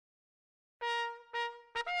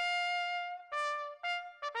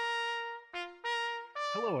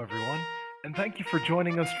Hello, everyone, and thank you for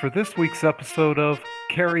joining us for this week's episode of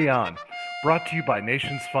Carry On, brought to you by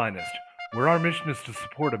Nation's Finest, where our mission is to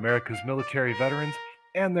support America's military veterans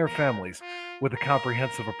and their families with a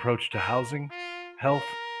comprehensive approach to housing, health,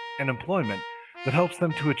 and employment that helps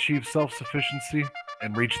them to achieve self sufficiency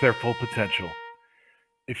and reach their full potential.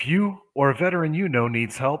 If you or a veteran you know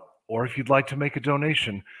needs help, or if you'd like to make a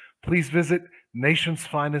donation, please visit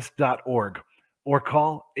nationsfinest.org or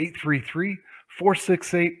call 833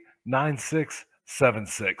 468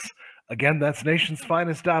 9676. Again, that's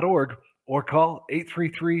nationsfinest.org or call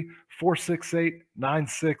 833 468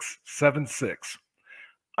 9676.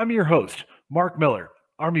 I'm your host, Mark Miller,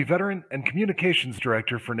 Army veteran and Communications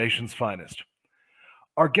Director for Nation's Finest.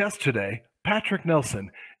 Our guest today, Patrick Nelson,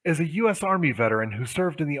 is a U.S. Army veteran who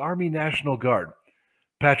served in the Army National Guard.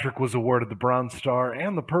 Patrick was awarded the Bronze Star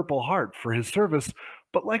and the Purple Heart for his service,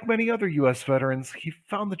 but like many other U.S. veterans, he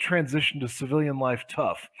found the transition to civilian life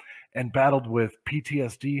tough and battled with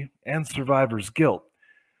PTSD and survivor's guilt.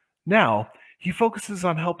 Now, he focuses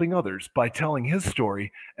on helping others by telling his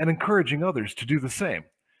story and encouraging others to do the same.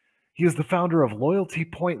 He is the founder of Loyalty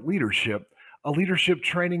Point Leadership, a leadership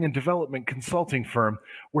training and development consulting firm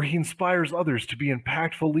where he inspires others to be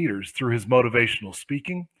impactful leaders through his motivational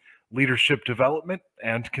speaking, leadership development,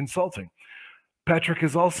 and consulting. Patrick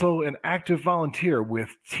is also an active volunteer with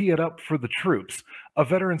Tee It Up for the Troops, a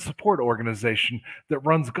veteran support organization that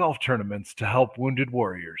runs golf tournaments to help wounded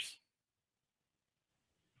warriors.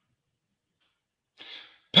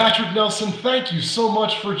 Patrick Nelson, thank you so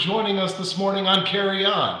much for joining us this morning on Carry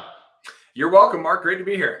On. You're welcome, Mark. Great to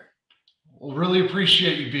be here. We'll really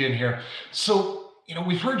appreciate you being here. So,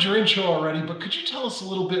 we've heard your intro already, but could you tell us a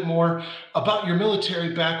little bit more about your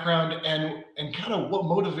military background and kind of what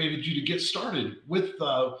motivated you to get started with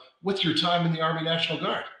your time in the Army National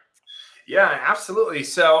Guard? Yeah, absolutely.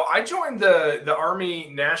 So I joined the Army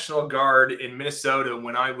National Guard in Minnesota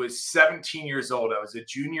when I was 17 years old. I was a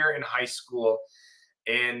junior in high school,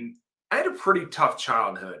 and I had a pretty tough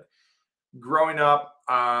childhood. Growing up,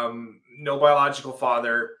 no biological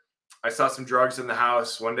father. I saw some drugs in the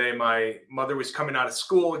house. One day, my mother was coming out of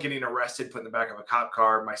school, getting arrested, put in the back of a cop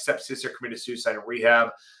car. My stepsister committed suicide in rehab.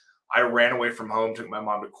 I ran away from home, took my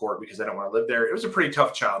mom to court because I don't want to live there. It was a pretty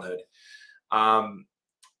tough childhood. And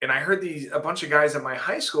I heard a bunch of guys at my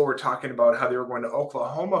high school were talking about how they were going to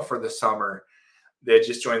Oklahoma for the summer. They had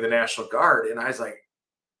just joined the National Guard. And I was like,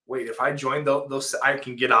 wait, if I join those, I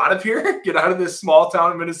can get out of here, get out of this small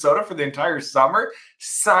town in Minnesota for the entire summer.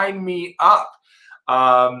 Sign me up.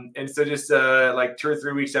 And so just like 2 or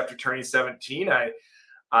 3 weeks after turning 17,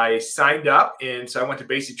 I signed up. And so I went to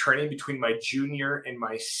basic training between my junior and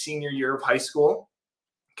my senior year of high school,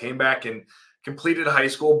 came back and completed high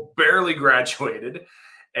school, barely graduated.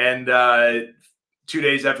 And 2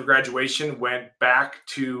 days after graduation, went back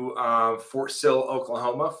to Fort Sill,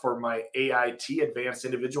 Oklahoma for my AIT, Advanced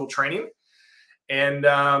Individual Training. And,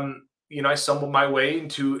 I stumbled my way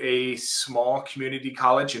into a small community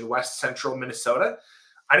college in West Central Minnesota.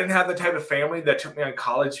 I didn't have the type of family that took me on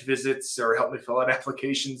college visits or helped me fill out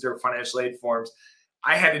applications or financial aid forms.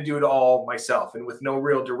 I had to do it all myself. And with no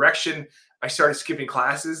real direction, I started skipping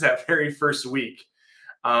classes that very first week.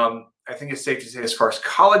 I think it's safe to say as far as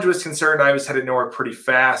college was concerned, I was headed nowhere pretty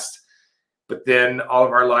fast. But then all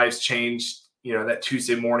of our lives changed, that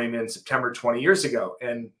Tuesday morning in September 20 years ago.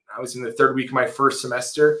 And I was in the third week of my first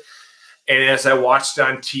semester. And as I watched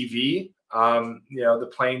on TV,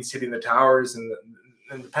 the planes hitting the towers and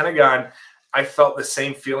the Pentagon, I felt the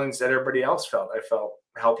same feelings that everybody else felt. I felt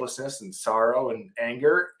helplessness and sorrow and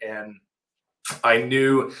anger. And I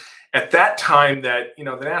knew at that time that, the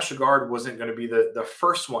National Guard wasn't going to be the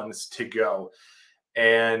first ones to go.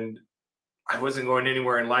 And I wasn't going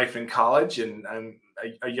anywhere in life in college. And I'm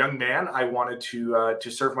a young man. I wanted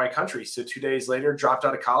to serve my country. So 2 days later, dropped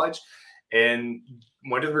out of college and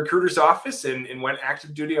went to the recruiter's office and went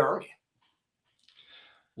active duty Army.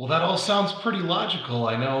 Well, that all sounds pretty logical.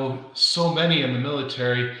 I know so many in the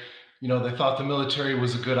military, they thought the military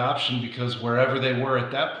was a good option because wherever they were at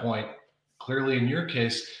that point, clearly in your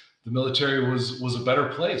case, the military was a better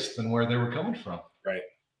place than where they were coming from. Right.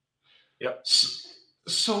 Yep.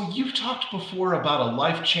 So you've talked before about a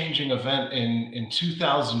life-changing event in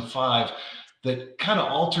 2005 that kind of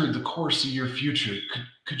altered the course of your future.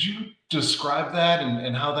 Could you describe that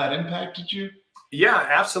and how that impacted you? Yeah,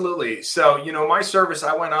 absolutely. So, my service,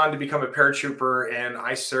 I went on to become a paratrooper, and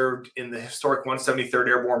I served in the historic 173rd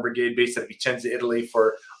Airborne Brigade based at Vicenza, Italy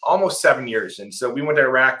for almost 7 years. And so we went to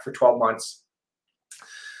Iraq for 12 months,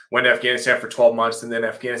 went to Afghanistan for 12 months, and then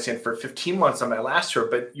Afghanistan for 15 months on my last tour.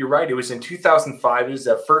 But you're right, it was in 2005. It was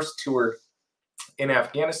the first tour in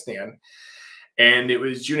Afghanistan. And it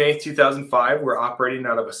was June 8th, 2005. We're operating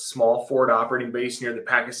out of a small forward operating base near the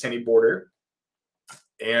Pakistani border.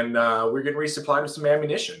 And we're getting resupplied with some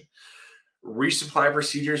ammunition. Resupply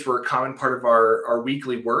procedures were a common part of our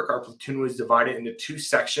weekly work. Our platoon was divided into 2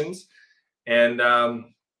 sections. And a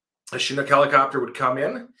Chinook helicopter would come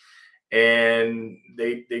in, and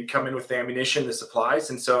they'd come in with the ammunition, the supplies.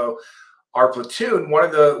 And so our platoon, one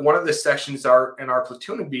of the sections in our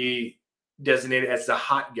platoon would be designated as the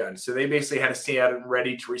hot gun. So they basically had to stay out and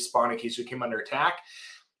ready to respond in case we came under attack.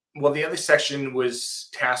 Well, the other section was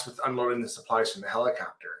tasked with unloading the supplies from the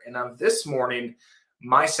helicopter. And on this morning,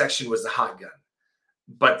 my section was the hot gun,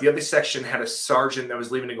 but the other section had a sergeant that was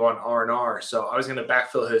leaving to go on R&R. So I was going to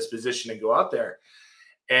backfill his position and go out there.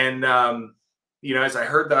 And, as I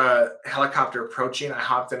heard the helicopter approaching, I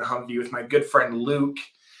hopped in a Humvee with my good friend Luke.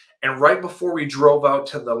 And right before we drove out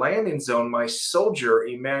to the landing zone, my soldier,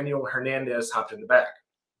 Emmanuel Hernandez, hopped in the back.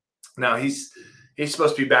 Now, he's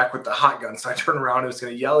supposed to be back with the hot gun. So I turned around and was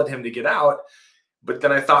going to yell at him to get out. But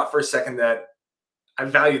then I thought for a second that I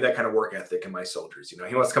value that kind of work ethic in my soldiers.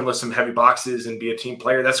 He wants to come lift some heavy boxes and be a team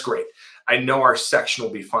player. That's great. I know our section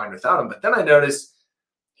will be fine without him. But then I noticed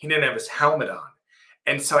he didn't have his helmet on.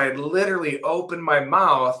 And so I had literally opened my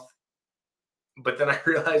mouth. But then I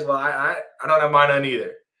realized, well, I don't have mine on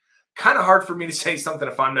either. Kind of hard for me to say something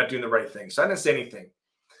if I'm not doing the right thing. So I didn't say anything.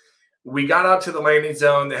 We got out to the landing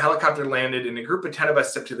zone. The helicopter landed, and a group of 10 of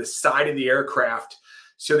us stepped to the side of the aircraft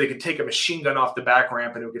so they could take a machine gun off the back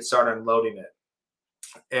ramp and we could start unloading it.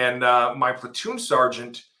 And my platoon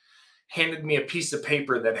sergeant handed me a piece of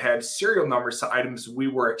paper that had serial numbers to items we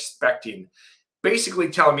were expecting, basically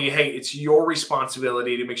telling me, hey, it's your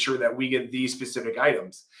responsibility to make sure that we get these specific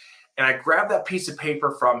items. And I grabbed that piece of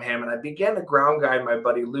paper from him, and I began to ground guide my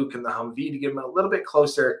buddy Luke in the Humvee to get him a little bit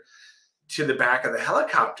closer to the back of the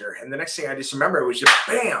helicopter. And the next thing I just remember, it was just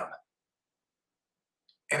bam.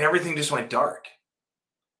 And everything just went dark.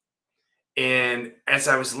 And as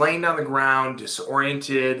I was laying on the ground,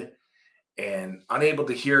 disoriented and unable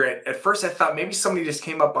to hear it, at first I thought maybe somebody just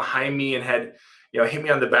came up behind me and had, hit me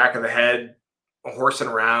on the back of the head, horsing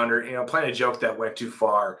around, or, playing a joke that went too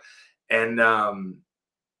far. And,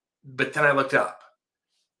 but then I looked up,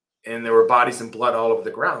 and there were bodies and blood all over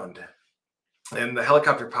the ground. And the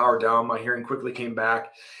helicopter powered down. My hearing quickly came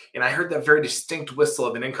back, and I heard that very distinct whistle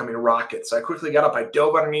of an incoming rocket. So I quickly got up. I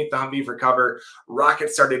dove underneath the Humvee for cover.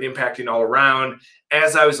 Rockets started impacting all around.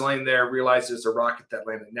 As I was laying there, I realized there's a rocket that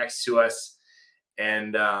landed next to us.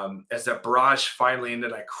 And as that barrage finally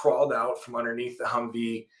ended, I crawled out from underneath the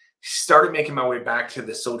Humvee, started making my way back to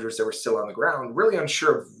the soldiers that were still on the ground, really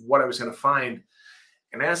unsure of what I was going to find.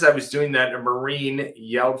 And as I was doing that, a Marine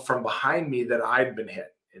yelled from behind me that I'd been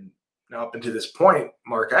hit. And now up until this point,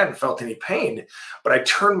 Mark, I hadn't felt any pain, but I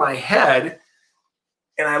turned my head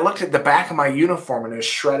and I looked at the back of my uniform, and it was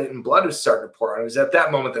shredded and blood was starting to pour out. It was at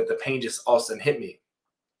that moment that the pain just all of a sudden hit me.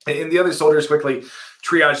 And the other soldiers quickly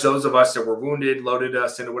triaged those of us that were wounded, loaded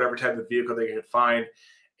us into whatever type of vehicle they could find,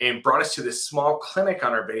 and brought us to this small clinic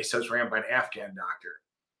on our base that was ran by an Afghan doctor.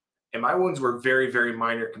 And my wounds were very, very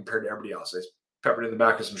minor compared to everybody else. I was peppered in the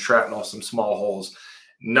back with some shrapnel, some small holes,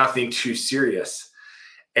 nothing too serious.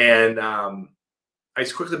 And I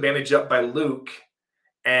was quickly bandaged up by Luke,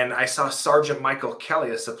 and I saw Sergeant Michael Kelly,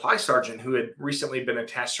 a supply sergeant who had recently been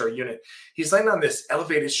attached to our unit. He's laying on this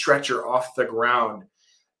elevated stretcher off the ground.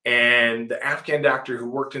 And the Afghan doctor who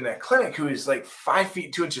worked in that clinic, who is like 5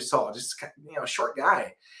 feet 2 inches tall, just a short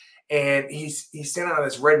guy, and he's standing on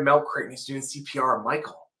this red milk crate and he's doing CPR on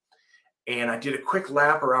Michael. And I did a quick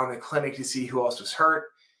lap around the clinic to see who else was hurt.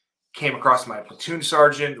 Came across my platoon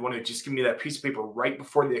sergeant, the one who just gave me that piece of paper right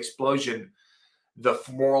before the explosion. The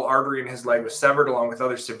femoral artery in his leg was severed, along with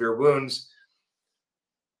other severe wounds.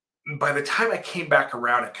 By the time I came back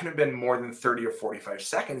around, it couldn't have been more than 30 or 45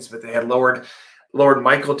 seconds, but they had lowered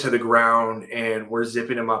Michael to the ground and were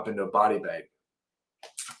zipping him up into a body bag.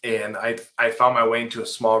 And I found my way into a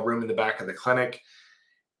small room in the back of the clinic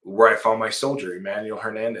where I found my soldier, Emmanuel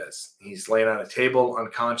Hernandez. He's laying on a table,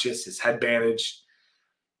 unconscious, his head bandaged,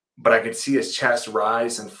 but I could see his chest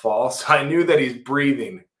rise and fall. So I knew that he's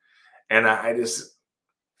breathing. And I just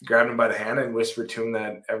grabbed him by the hand and whispered to him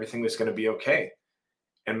that everything was going to be okay.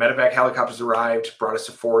 And medevac helicopters arrived, brought us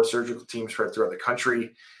to forward surgical teams spread throughout the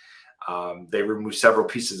country. They removed several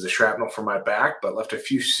pieces of shrapnel from my back, but left a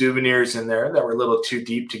few souvenirs in there that were a little too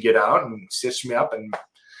deep to get out, and stitched me up and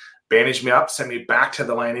bandaged me up, sent me back to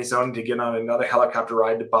the landing zone to get on another helicopter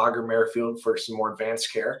ride to Bagram Airfield for some more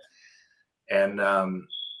advanced care. And,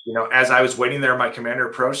 as I was waiting there, my commander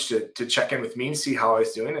approached to check in with me and see how I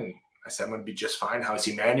was doing. And I said, I'm going to be just fine. How's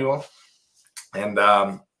Emmanuel? And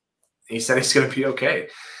he said he's going to be okay.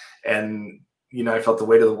 And I felt the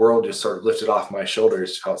weight of the world just sort of lifted off my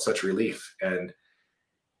shoulders, felt such relief. And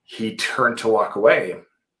he turned to walk away,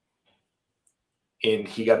 and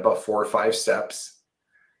he got about 4 or 5 steps,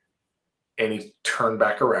 and he turned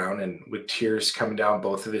back around, and with tears coming down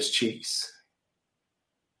both of his cheeks,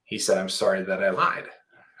 he said, "I'm sorry that I lied.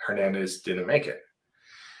 Hernandez didn't make it."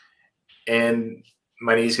 And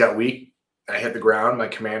my knees got weak. I hit the ground. My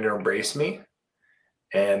commander embraced me.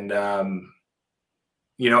 And,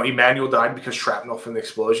 Emmanuel died because shrapnel from the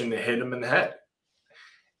explosion hit him in the head.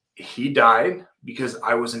 He died because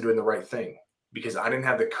I wasn't doing the right thing, because I didn't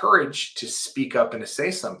have the courage to speak up and to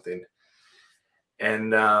say something.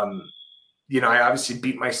 And, I obviously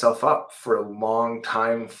beat myself up for a long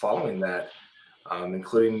time following that,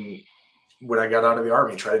 including when I got out of the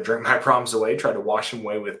Army, tried to drink my problems away, tried to wash them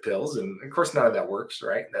away with pills. And of course, none of that works,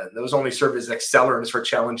 right? Those only serve as accelerants for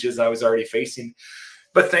challenges I was already facing.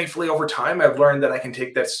 But thankfully, over time, I've learned that I can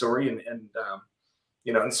take that story and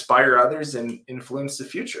inspire others and influence the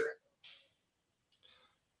future.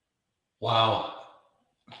 Wow.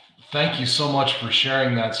 Thank you so much for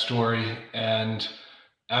sharing that story. And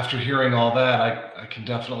after hearing all that, I can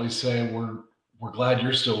definitely say we're glad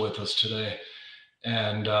you're still with us today.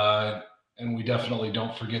 And we definitely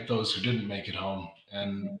don't forget those who didn't make it home.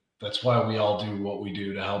 And that's why we all do what we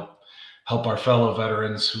do, to help our fellow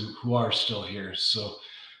veterans who are still here. So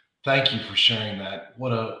thank you for sharing that.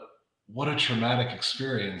 What a traumatic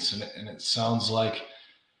experience. And it sounds like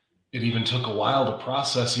it even took a while to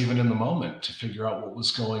process, even in the moment, to figure out what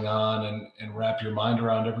was going on and wrap your mind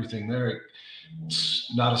around everything there. It's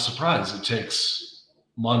not a surprise. It takes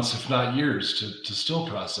months, if not years, to still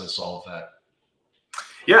process all of that.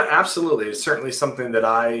 Yeah, absolutely. It's certainly something that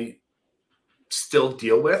I still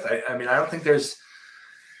deal with. I mean, I don't think there's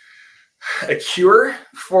a cure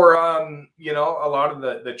for, a lot of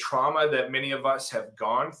the trauma that many of us have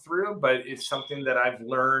gone through, but it's something that I've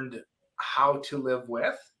learned how to live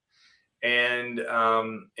with, and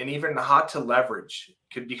even how to leverage.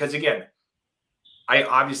 Because again, I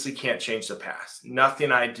obviously can't change the past.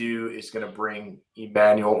 Nothing I do is going to bring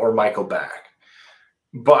Emmanuel or Michael back.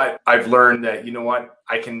 But I've learned that, you know what,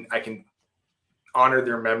 I can honor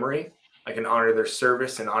their memory. I can honor their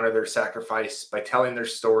service and honor their sacrifice by telling their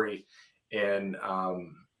story and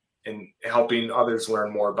helping others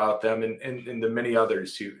learn more about them and the many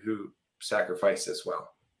others who sacrificed as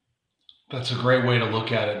well. That's a great way to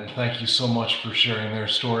look at it. And thank you so much for sharing their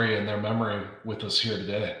story and their memory with us here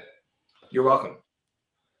today. You're welcome.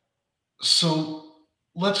 So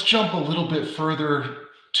let's jump a little bit further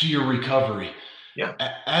to your recovery. Yeah.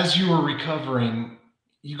 As you were recovering,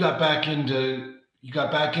 you got back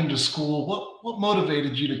into school. What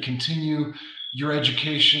motivated you to continue your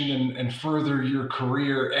education and further your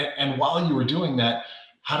career? And while you were doing that,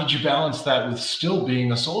 how did you balance that with still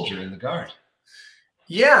being a soldier in the Guard?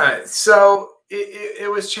 Yeah, so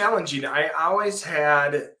it was challenging. I always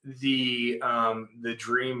had the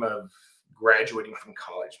dream of graduating from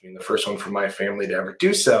college, being the first one from my family to ever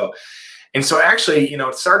do so. And so actually,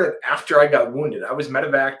 it started after I got wounded. I was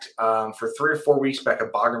medevaced for 3 or 4 weeks back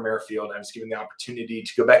at Bagram Airfield. I was given the opportunity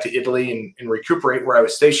to go back to Italy and recuperate where I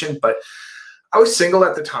was stationed. But I was single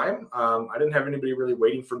at the time. I didn't have anybody really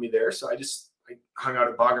waiting for me there. So I hung out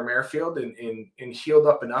at Bagram Airfield and healed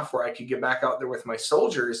up enough where I could get back out there with my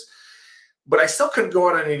soldiers. But I still couldn't go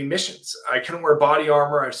out on any missions. I couldn't wear body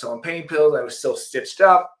armor. I was still on pain pills. I was still stitched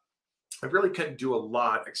up. I really couldn't do a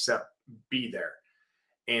lot except be there.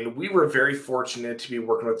 And we were very fortunate to be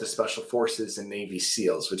working with the Special Forces and Navy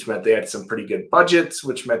SEALs, which meant they had some pretty good budgets,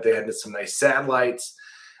 which meant they had some nice satellites,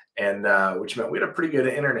 and which meant we had a pretty good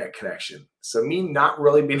internet connection. So me not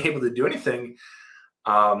really being able to do anything,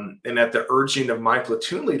 and at the urging of my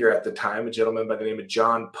platoon leader at the time, a gentleman by the name of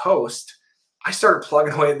John Post, I started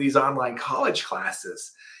plugging away at these online college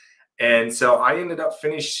classes. And so I ended up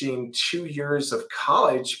finishing 2 years of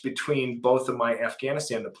college between both of my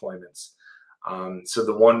Afghanistan deployments. So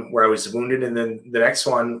the one where I was wounded, and then the next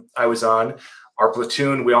one I was on, our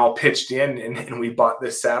platoon, we all pitched in and we bought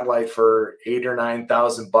this satellite for $8,000 or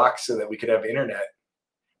 $9,000 so that we could have internet.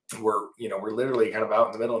 We're literally kind of out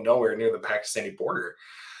in the middle of nowhere near the Pakistani border.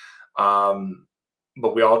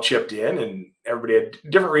 But we all chipped in, and everybody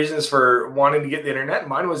had different reasons for wanting to get the internet.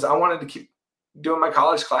 Mine was I wanted to keep doing my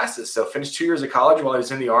college classes. So finished 2 years of college while I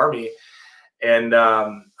was in the Army. And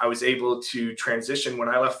I was able to transition when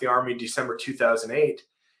I left the Army, December 2008,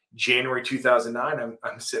 January 2009.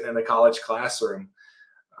 I'm sitting in a college classroom,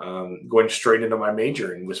 going straight into my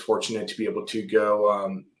major, and was fortunate to be able to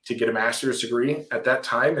go to get a master's degree at that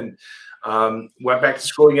time, and went back to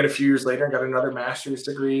school again a few years later and got another master's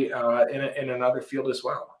degree in another field as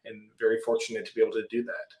well. And very fortunate to be able to do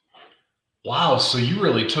that. Wow. So you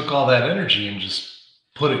really took all that energy and just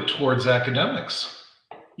put it towards academics.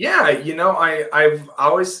 Yeah, I've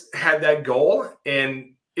always had that goal,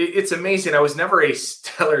 and it's amazing. I was never a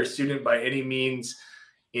stellar student by any means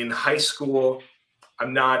in high school.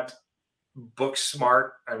 I'm not book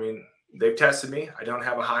smart. I mean, they've tested me. I don't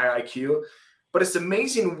have a high IQ, but it's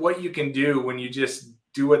amazing what you can do when you just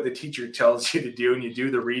do what the teacher tells you to do and you do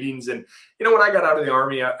the readings. And when I got out of the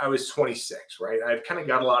army, I was 26, right? I've kind of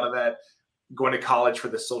got a lot of that going to college for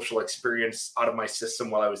the social experience out of my system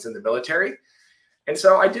while I was in the military. And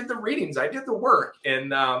so I did the readings, I did the work,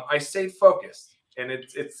 and I stayed focused. And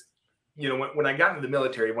it's when I got into the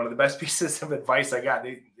military, one of the best pieces of advice I got,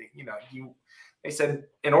 they said,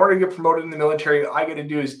 in order to get promoted in the military, all I got to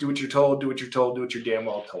do is do what you're told, do what you're told, do what you're damn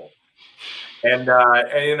well told. And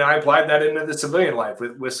I applied that into the civilian life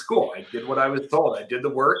with school. I did what I was told. I did the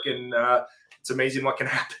work, and it's amazing what can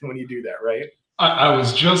happen when you do that, right? I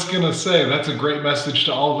was just going to say that's a great message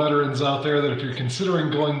to all veterans out there that if you're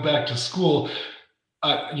considering going back to school,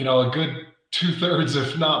 a good 2/3,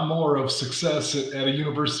 if not more, of success at a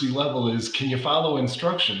university level is, can you follow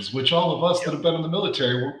instructions? Which all of us that have been in the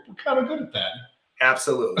military, we're kind of good at that.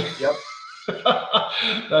 Absolutely. Yep.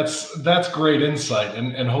 That's great insight,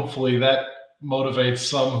 and hopefully that motivates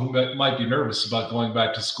some who might be nervous about going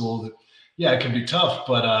back to school. That, yeah, it can be tough,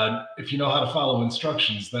 but if you know how to follow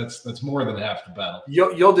instructions, that's more than half the battle.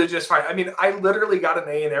 You'll do just fine. I mean, I literally got an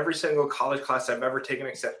A in every single college class I've ever taken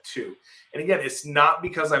except two. And again, it's not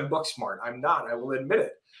because I'm book smart. I'm not. I will admit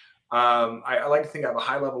it. I like to think I have a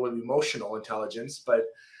high level of emotional intelligence, but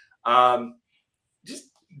just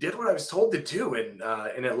did what I was told to do,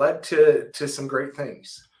 and it led to some great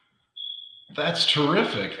things. That's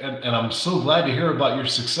terrific, and I'm so glad to hear about your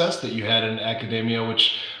success that you had in academia,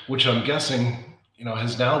 which I'm guessing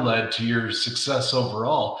has now led to your success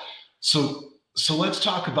overall. So let's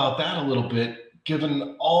talk about that a little bit.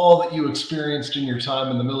 Given all that you experienced in your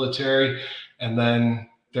time in the military, and then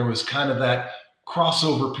there was kind of that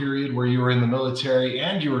crossover period where you were in the military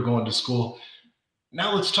and you were going to school.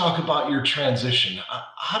 Now let's talk about your transition.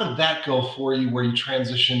 How did that go for you, where you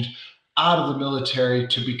transitioned out of the military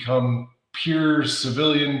to become pure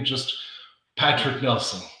civilian, just Patrick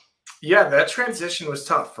Nelson? Yeah, that transition was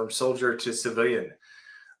tough from soldier to civilian.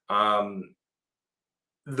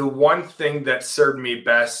 The one thing that served me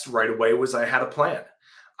best right away was I had a plan.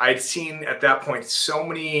 I'd seen at that point so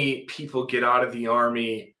many people get out of the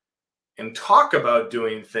army and talk about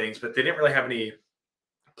doing things, but they didn't really have any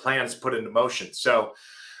plans put into motion. So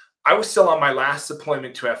I was still on my last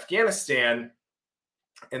deployment to Afghanistan,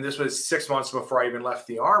 and this was 6 months before I even left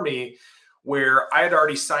the army, where I had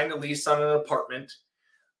already signed a lease on an apartment.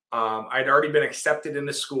 I'd already been accepted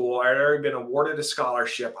into school. I'd already been awarded a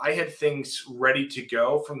scholarship. I had things ready to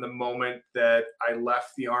go from the moment that I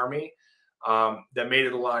left the army. That made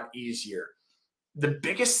it a lot easier. The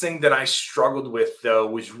biggest thing that I struggled with, though,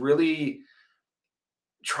 was really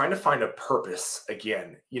trying to find a purpose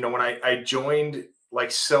again. When I joined,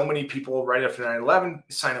 like so many people right after 9/11,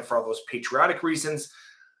 sign up for all those patriotic reasons.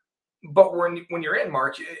 But when you're in,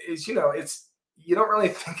 Mark, it's you don't really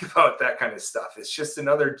think about that kind of stuff. It's just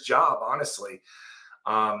another job, honestly.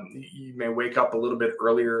 You may wake up a little bit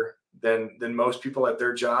earlier than most people at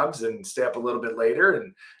their jobs and stay up a little bit later, and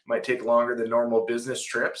it might take longer than normal business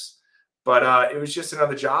trips. But it was just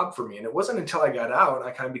another job for me. And it wasn't until I got out and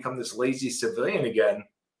I kind of become this lazy civilian again,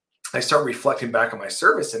 I start reflecting back on my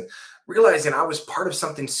service and realizing I was part of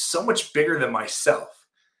something so much bigger than myself.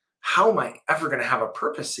 How am I ever going to have a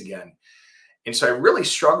purpose again? And so I really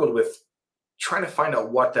struggled with trying to find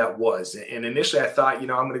out what that was. And initially I thought, I'm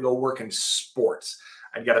going to go work in sports.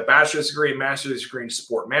 I've got a bachelor's degree, master's degree in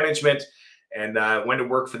sport management, and went to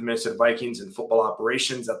work for the Minnesota Vikings in football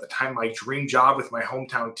operations. At the time, my dream job with my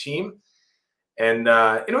hometown team. And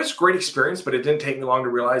it was a great experience, but it didn't take me long to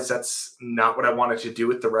realize that's not what I wanted to do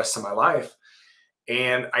with the rest of my life.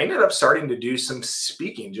 And I ended up starting to do some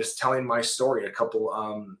speaking, just telling my story. A couple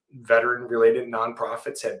veteran-related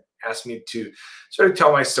nonprofits had asked me to sort of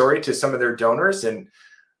tell my story to some of their donors, and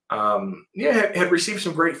had received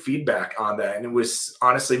some great feedback on that. And it was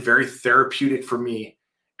honestly very therapeutic for me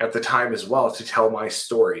at the time as well to tell my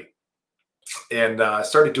story. And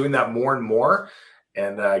started doing that more and more.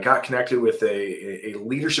 And I got connected with a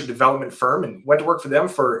leadership development firm and went to work for them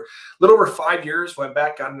for a little over 5 years. Went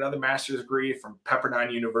back, got another master's degree from Pepperdine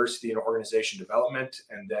University in organization development.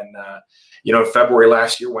 And then, in February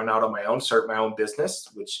last year, went out on my own, started my own business,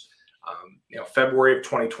 which, February of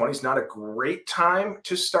 2020 is not a great time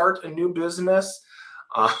to start a new business.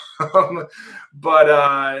 But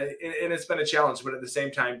it's been a challenge. But at the same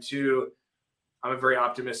time, too, I'm a very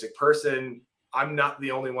optimistic person. I'm not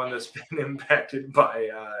the only one that's been impacted by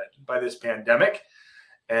this pandemic,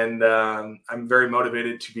 and I'm very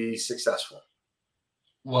motivated to be successful.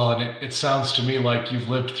 Well, and it sounds to me like you've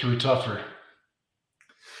lived through tougher.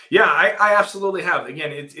 Yeah, I absolutely have.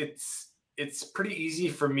 Again, it's pretty easy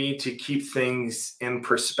for me to keep things in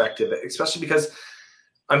perspective, especially because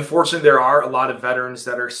unfortunately there are a lot of veterans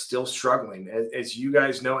that are still struggling. As you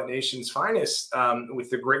guys know at Nation's Finest, with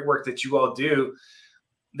the great work that you all do,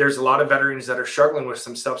 there's a lot of veterans that are struggling with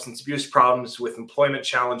some substance abuse problems, with employment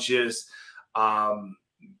challenges, a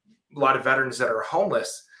lot of veterans that are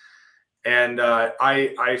homeless. And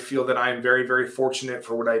I feel that I'm very, very fortunate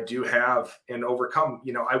for what I do have and overcome.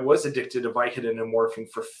 You know, I was addicted to Vicodin and morphine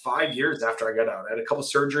for 5 years after I got out. I had a couple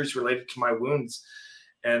surgeries related to my wounds,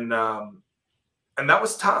 and that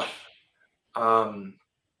was tough.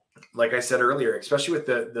 Like I said earlier, especially with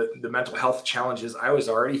the mental health challenges I was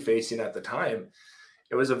already facing at the time,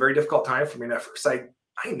 it was a very difficult time for me. And at first, I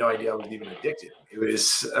had no idea I was even addicted. It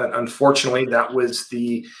was unfortunately that was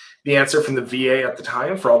the answer from the VA at the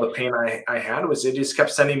time for all the pain I had. Was they just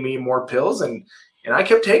kept sending me more pills, and I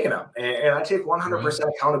kept taking them, and I take 100%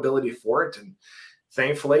 accountability for it. And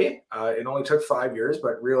thankfully, it only took 5 years,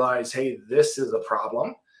 but realized, hey, this is a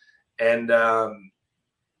problem, and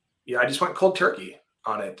yeah, I just went cold turkey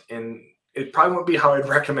on it. And it probably won't be how I'd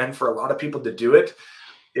recommend for a lot of people to do it.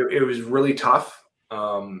 It was really tough.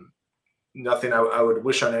 Nothing I would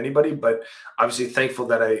wish on anybody, but obviously thankful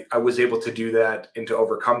that I was able to do that and to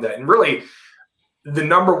overcome that. And really the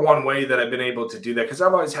number one way that I've been able to do that, because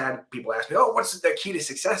I've always had people ask me, oh, what's the key to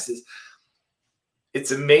success? Is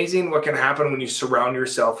it's amazing what can happen when you surround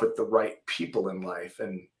yourself with the right people in life.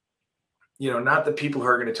 And, you know, not the people who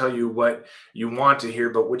are going to tell you what you want to hear,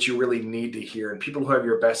 but what you really need to hear, and people who have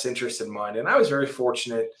your best interest in mind. And I was very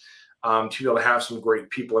fortunate to be able to have some great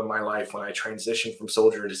people in my life when I transitioned from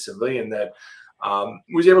soldier to civilian, that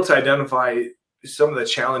was able to identify some of the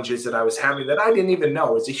challenges that I was having that I didn't even know.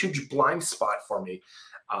 It was a huge blind spot for me.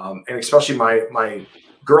 And especially my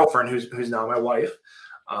girlfriend, who's now my wife,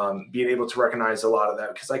 being able to recognize a lot of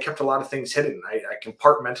that, because I kept a lot of things hidden. I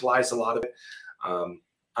compartmentalized a lot of it.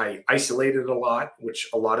 I isolated a lot, which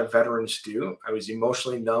a lot of veterans do. I was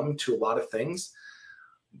emotionally numb to a lot of things.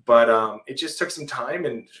 But it just took some time,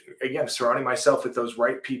 and again, surrounding myself with those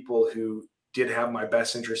right people who did have my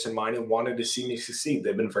best interest in mind and wanted to see me succeed.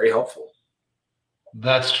 They've been very helpful.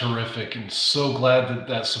 That's terrific, and so glad that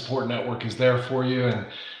that support network is there for you,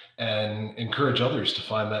 and encourage others to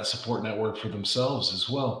find that support network for themselves as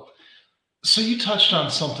well. So you touched on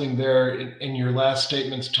something there in your last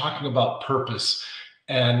statements, talking about purpose,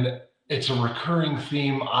 and it's a recurring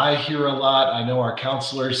theme I hear a lot. I know our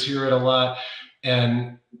counselors hear it a lot,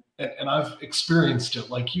 and I've experienced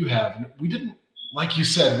it like you have. And we didn't, like you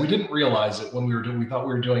said, we didn't realize it when we were doing, we thought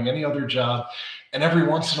we were doing any other job. And every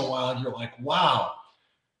once in a while, you're like, wow,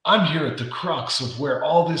 I'm here at the crux of where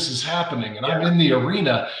all this is happening, and I'm in the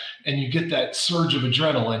arena, and you get that surge of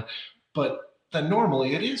adrenaline. But then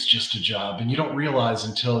normally it is just a job, and you don't realize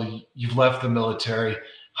until you've left the military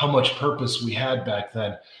how much purpose we had back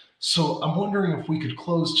then. So I'm wondering if we could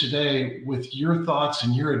close today with your thoughts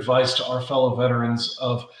and your advice to our fellow veterans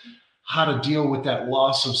of how to deal with that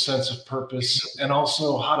loss of sense of purpose, and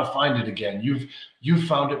also how to find it again. You've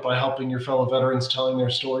found it by helping your fellow veterans, telling their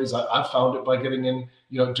stories. I've found it by getting in,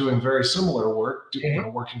 doing very similar work,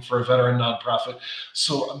 working for a veteran nonprofit.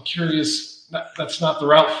 So I'm curious, that's not the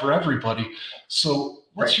route for everybody. So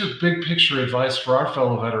what's your big picture advice for our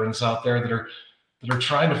fellow veterans out there that are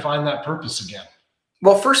trying to find that purpose again?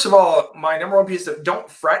 Well, first of all, my number one piece of don't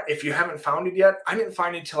fret if you haven't found it yet. I didn't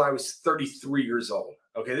find it until I was 33 years old.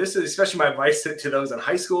 Okay, this is especially my advice to those in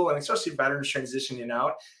high school, and especially veterans transitioning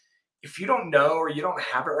out. If you don't know or you don't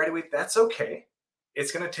have it right away, that's okay.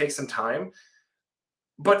 It's going to take some time.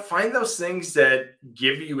 But find those things that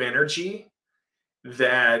give you energy,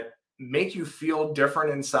 that make you feel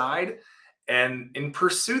different inside, and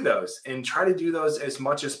pursue those and try to do those as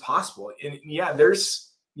much as possible. And yeah, there's,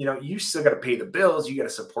 you still got to pay the bills. You got to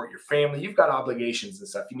support your family. You've got obligations and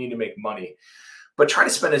stuff. You need to make money, but try to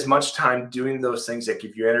spend as much time doing those things that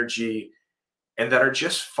give you energy and that are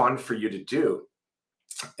just fun for you to do.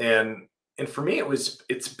 And for me,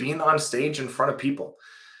 it's being on stage in front of people,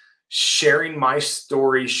 sharing my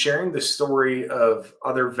story, sharing the story of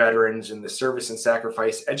other veterans and the service and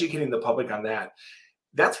sacrifice, educating the public on that.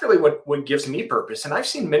 That's really what gives me purpose. And I've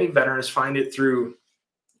seen many veterans find it through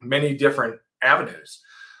many different avenues.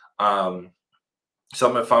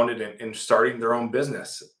 Some have found it in starting their own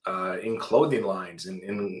business, in clothing lines,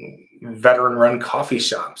 in veteran-run coffee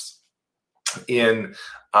shops, in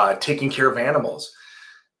taking care of animals.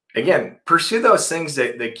 Again, pursue those things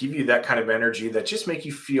that give you that kind of energy that just make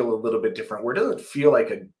you feel a little bit different, where it doesn't feel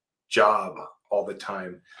like a job all the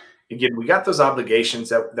time. Again, we got those obligations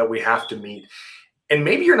that we have to meet. And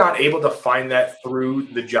maybe you're not able to find that through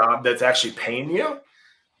the job that's actually paying you,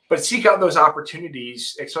 but seek out those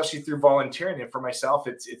opportunities, especially through volunteering. And for myself,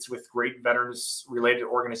 it's with great veterans related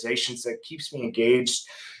organizations that keeps me engaged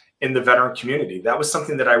in the veteran community. That was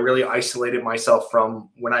something that I really isolated myself from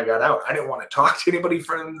when I got out. I didn't want to talk to anybody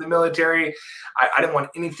from the military. I didn't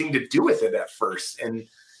want anything to do with it at first. And,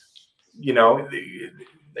 you know,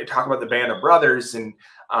 they talk about the band of brothers and,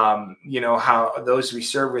 you know, how those we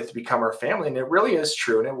serve with become our family. And it really is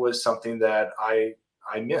true. And it was something that I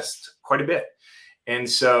missed quite a bit. And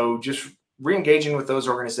so just re-engaging with those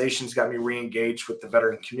organizations got me re-engaged with the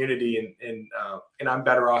veteran community, and I'm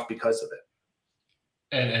better off because of it.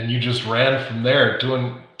 And you just ran from there,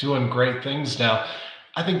 doing great things now.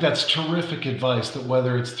 I think that's terrific advice, that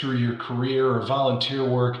whether it's through your career or volunteer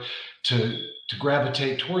work, to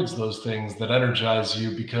gravitate towards those things that energize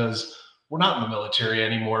you, because we're not in the military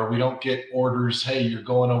anymore. We don't get orders, hey, you're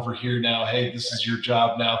going over here now, hey, this is your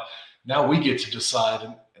job now. Now we get to decide,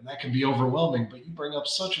 and that can be overwhelming. But you bring up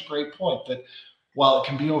such a great point that while it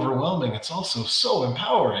can be overwhelming, it's also so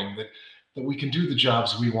empowering that we can do the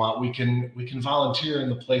jobs we want. We can volunteer in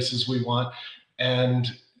the places we want, and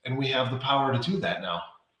we have the power to do that now.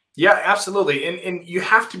 Yeah, absolutely. And you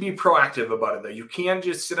have to be proactive about it, though. You can't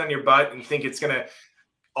just sit on your butt and think it's going to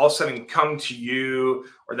all of a sudden come to you,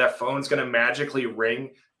 or that phone's going to magically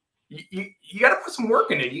ring. You got to put some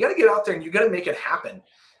work in it. You got to get out there and you got to make it happen.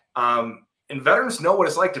 And veterans know what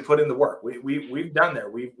it's like to put in the work. We've done there.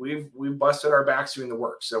 We've busted our backs doing the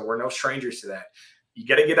work. So we're no strangers to that. You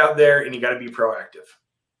got to get out there and you got to be proactive.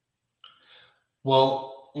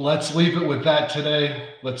 Well, let's leave it with that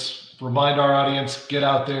today. Let's remind our audience, get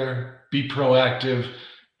out there, be proactive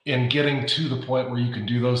in getting to the point where you can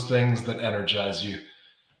do those things that energize you.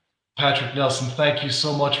 Patrick Nelson, thank you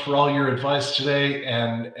so much for all your advice today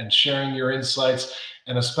and sharing your insights,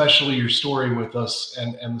 and especially your story with us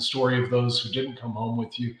and the story of those who didn't come home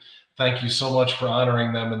with you. Thank you so much for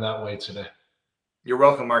honoring them in that way today. You're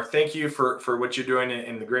welcome, Mark. Thank you for what you're doing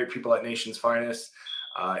and the great people at Nation's Finest.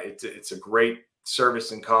 It's a great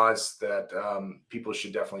service and cause that people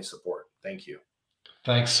should definitely support. Thank you.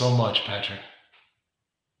 Thanks so much, Patrick.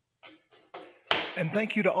 And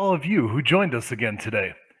thank you to all of you who joined us again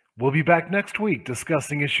today. We'll be back next week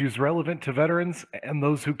discussing issues relevant to veterans and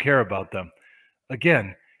those who care about them.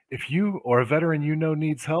 Again, if you or a veteran you know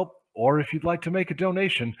needs help, or if you'd like to make a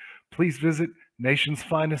donation, please visit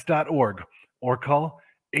nationsfinest.org or call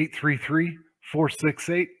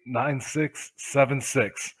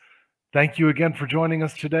 833-468-9676. Thank you again for joining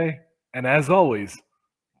us today, and as always,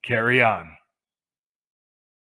 carry on.